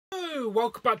Hello,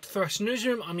 welcome back to the Wrestling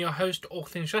Newsroom. I'm your host, All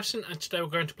Things Wrestling, and today we're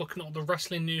going to be looking at all the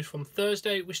wrestling news from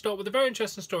Thursday. We start with a very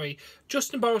interesting story.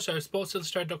 Justin Borso of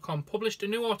SportsIllustrated.com published a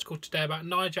new article today about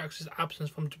Nia Jax's absence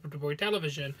from WWE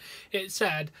television. It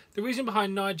said, the reason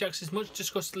behind Nia Jax's much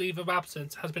discussed leave of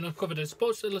absence has been uncovered as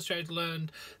Sports Illustrated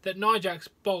learned that Nia Jax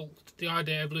balked the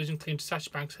idea of losing clean to Sasha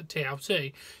Banks at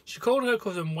TLC. She called her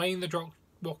cousin Wayne the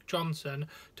Rock Johnson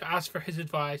to ask for his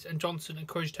advice, and Johnson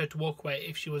encouraged her to walk away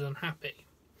if she was unhappy.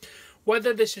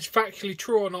 Whether this is factually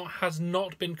true or not has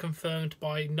not been confirmed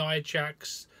by Nia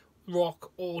Jax,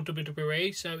 Rock or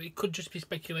WWE, so it could just be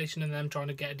speculation and them trying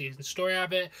to get a decent story out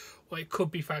of it, or it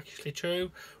could be factually true.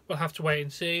 We'll have to wait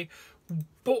and see.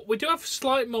 But we do have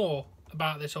slight more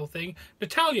about this whole thing.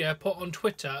 Natalia put on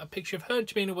Twitter a picture of her and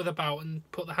Tamina with a bout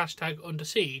and put the hashtag under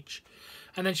siege.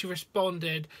 And then she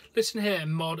responded, "Listen here,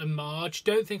 Mod and Marge,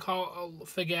 don't think I'll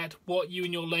forget what you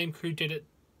and your lame crew did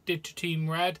to Team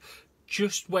Red.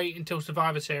 Just wait until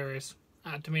Survivor Series,"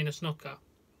 at Tamina Snuka.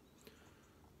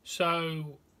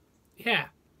 So, yeah,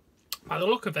 by the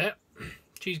look of it,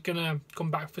 she's going to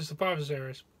come back for Survivor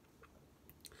Series.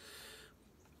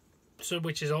 So,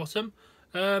 which is awesome.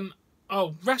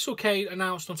 WrestleCade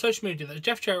announced on social media that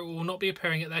Jeff Jarrett will not be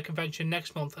appearing at their convention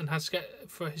next month and has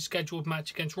for his scheduled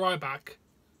match against Ryback.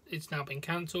 It's now been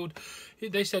cancelled.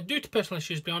 They said, due to personal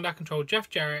issues beyond our control, Jeff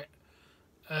Jarrett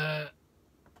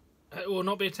will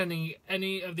not be attending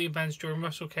any of the events during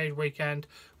WrestleCade weekend.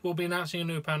 We'll be announcing a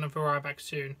new opponent for Ryback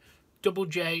soon. Double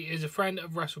J is a friend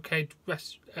of WrestleCade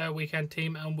weekend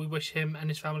team, and we wish him and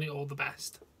his family all the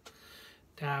best.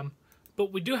 Damn.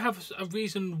 But we do have a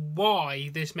reason why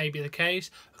this may be the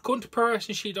case. According to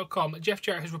ProWrestlingSheet.com, Jeff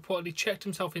Jarrett has reportedly checked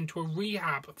himself into a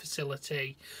rehab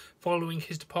facility following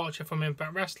his departure from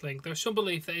Impact Wrestling. There is some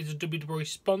belief that it's a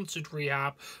WWE-sponsored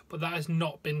rehab, but that has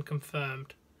not been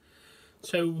confirmed.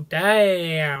 So,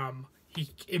 damn,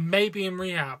 it may be in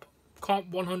rehab. Can't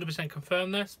 100%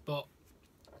 confirm this, but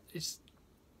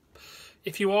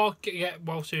if you are, get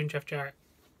well soon, Jeff Jarrett.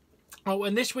 Oh,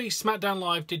 and this week's SmackDown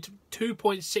Live did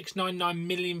 2.699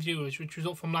 million viewers, which was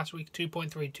up from last week's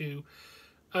 2.320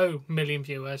 million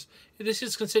viewers. This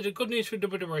is considered good news for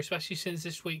WWE, especially since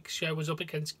this week's show was up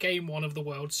against Game 1 of the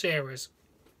World Series,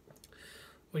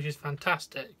 which is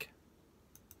fantastic.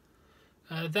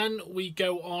 Then we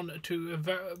go on to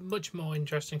a much more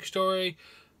interesting story.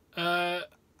 An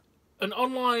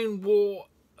online war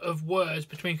of words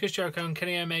between Chris Jericho and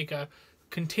Kenny Omega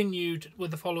continued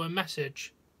with the following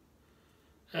message.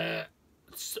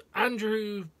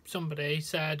 Andrew somebody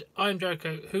said, "I'm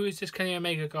Jericho. Who is this Kenny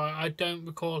Omega guy? I don't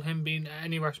recall him being at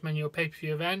any WrestleMania or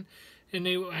pay-per-view event." And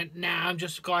he went, "Nah, I'm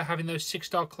just a guy having those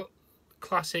 6-star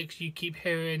classics you keep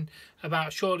hearing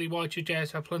about. Surely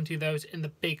Y2Js have plenty of those in the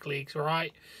big leagues,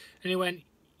 right?" And he went,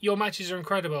 "Your matches are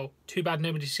incredible. Too bad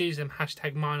nobody sees them.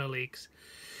 Hashtag minor leagues."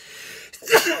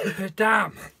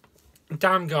 Damn,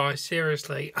 guys,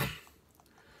 seriously.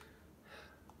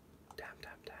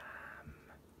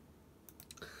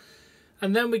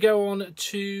 And then we go on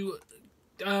to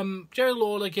Jerry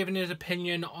Lawler giving his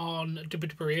opinion on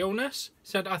WWE illness.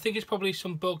 Said, "I think it's probably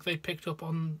some bug they picked up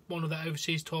on one of their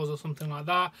overseas tours or something like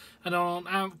that." And on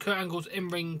Kurt Angle's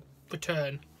in-ring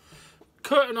return.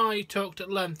 Kurt and I talked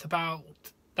at length about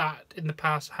that in the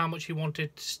past, how much he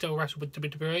wanted to still wrestle with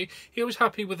WWE. He was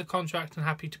happy with the contract and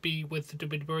happy to be with the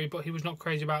WWE, but he was not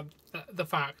crazy about the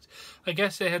fact. I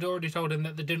guess they had already told him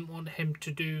that they didn't want him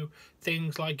to do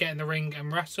things like get in the ring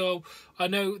and wrestle. I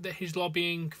know that he's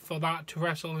lobbying for that to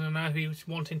wrestle, and I know he's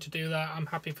wanting to do that. I'm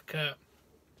happy for Kurt.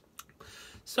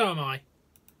 So am I.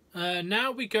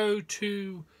 Now we go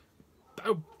to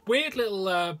a weird little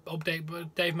update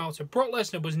with Dave Meltzer. Brock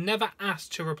Lesnar was never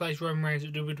asked to replace Roman Reigns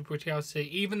at WWE TLC,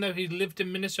 even though he lived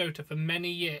in Minnesota for many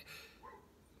years.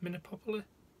 Minneapolis?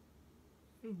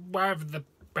 Wherever the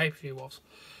pay-per-view was.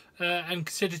 And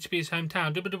considered to be his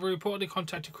hometown. WWE reportedly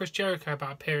contacted Chris Jericho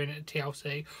about appearing at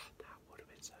TLC. That would have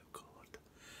been so good.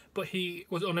 But he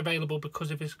was unavailable because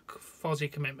of his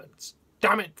Fozzy commitments.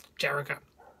 Damn it, Jericho.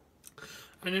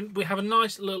 And then we have a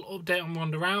nice little update on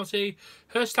Ronda Rousey.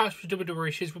 Her status with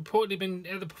WWE. She's reportedly been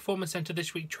at the Performance Center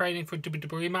this week training for a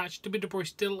WWE match. WWE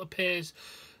still appears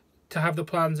to have the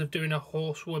plans of doing a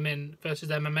horsewomen versus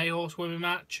MMA horsewomen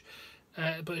match.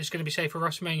 But it's going to be safe for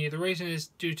WrestleMania. The reason is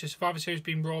due to Survivor Series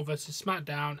being Raw versus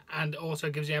SmackDown, and also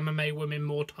gives the MMA women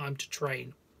more time to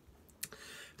train.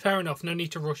 Fair enough. No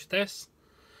need to rush this.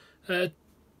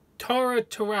 Tara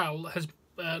Terrell has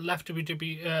left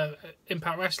WWE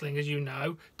Impact Wrestling, as you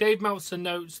know. Dave Meltzer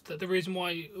notes that the reason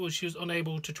why she was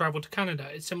unable to travel to Canada.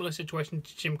 It's a similar situation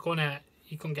to Jim Cornette.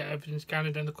 He couldn't get over to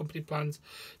Canada, and the company plans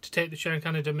to take the show in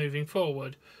Canada moving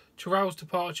forward. Terrell's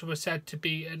departure was said to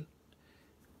be an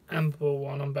ample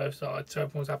one on both sides, so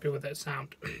everyone's happy with it.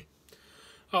 Sound.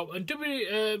 Oh, and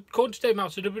according to Dave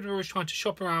Meltzer, WWE was trying to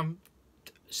shop around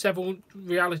several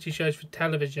reality shows for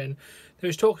television. There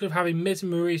was talk of having Miz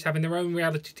and Maurice having their own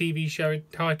reality TV show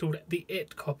entitled The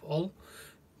It Couple.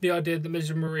 The idea that Miz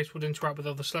and Maurice would interact with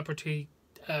other celebrity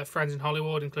friends in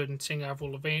Hollywood, including singer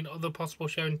Avril Lavigne. Other possible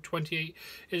show in 28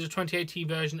 is a 2018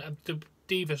 version of the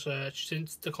Diva Search,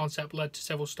 since the concept led to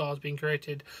several stars being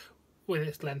created with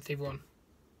its lengthy run.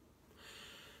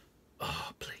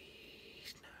 Oh,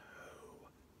 please, no.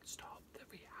 Stop the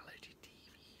reality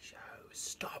TV shows.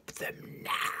 Stop them now.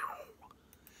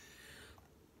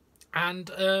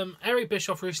 And Eric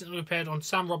Bischoff recently appeared on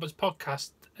Sam Roberts'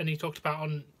 podcast, and he talked about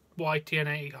on why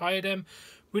TNA hired him.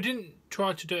 We didn't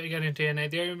try to do it again in TNA.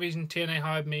 The only reason TNA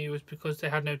hired me was because they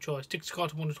had no choice. Dick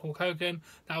Scott wanted Hulk Hogan.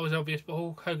 That was obvious, but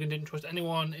Hulk Hogan didn't trust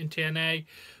anyone in TNA.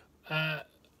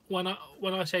 When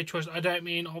I say trust, I don't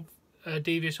mean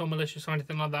devious or malicious or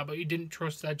anything like that, but he didn't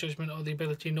trust their judgment or the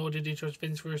ability, nor did he trust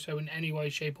Vince Russo in any way,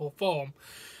 shape or form.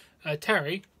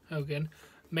 Terry Hogan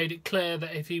made it clear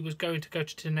that if he was going to go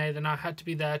to TNA, then I had to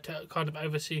be there to kind of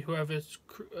oversee whatever's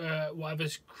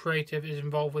creative is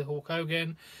involved with Hulk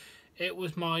Hogan. It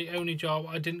was my only job.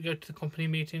 I didn't go to the company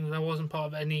meetings. I wasn't part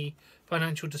of any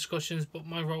financial discussions, but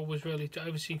my role was really to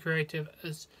oversee creative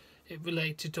as it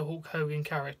related to Hulk Hogan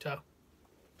character.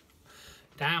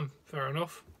 Damn, fair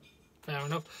enough. Fair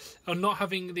enough. And not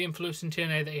having the influence in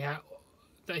TNA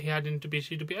that he had in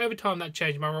WCW. Over time that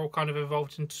changed. My role kind of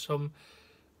evolved into some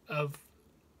of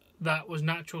that was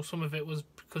natural. Some of it was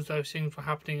because those things were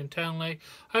happening internally.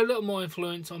 I had a little more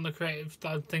influence on the creative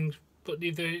side of things, but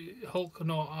neither Hulk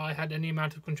nor I had any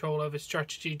amount of control over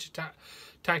strategy,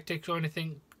 tactics, or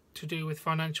anything to do with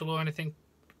financial or anything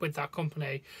with that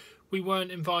company. We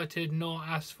weren't invited nor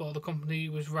asked for. The company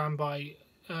was run by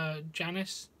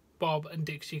Janice, Bob, and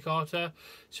Dixie Carter,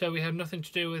 so we had nothing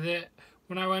to do with it.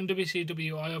 When I ran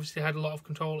WCW, I obviously had a lot of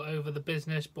control over the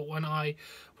business, but when I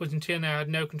was in TNA, I had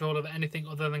no control over anything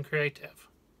other than creative.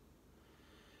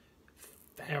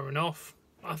 Fair enough.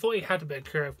 I thought he had a bit of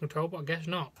creative control, but I guess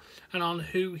not. And on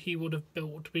who he would have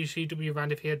built WCW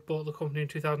around if he had bought the company in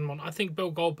 2001. I think Bill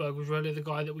Goldberg was really the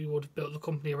guy that we would have built the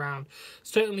company around.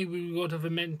 Certainly we would have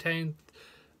maintained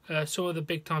some of the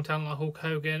big time talent like Hulk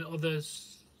Hogan,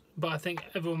 others, but I think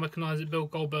everyone recognised that Bill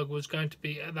Goldberg was going to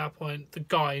be, at that point, the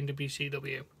guy in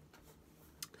WCW.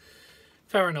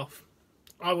 Fair enough.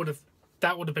 That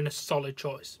would have been a solid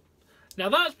choice. Now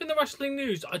that's been the wrestling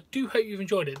news. I do hope you've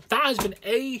enjoyed it. That has been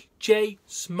AJ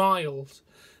Smiles.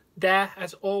 There,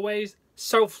 as always,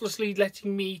 selflessly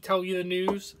letting me tell you the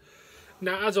news.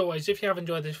 Now, as always, if you have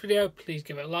enjoyed this video, please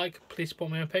give it a like. Please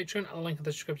support me on Patreon. I'll link in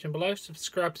the description below.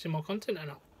 Subscribe to see more content, and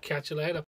I'll catch you later.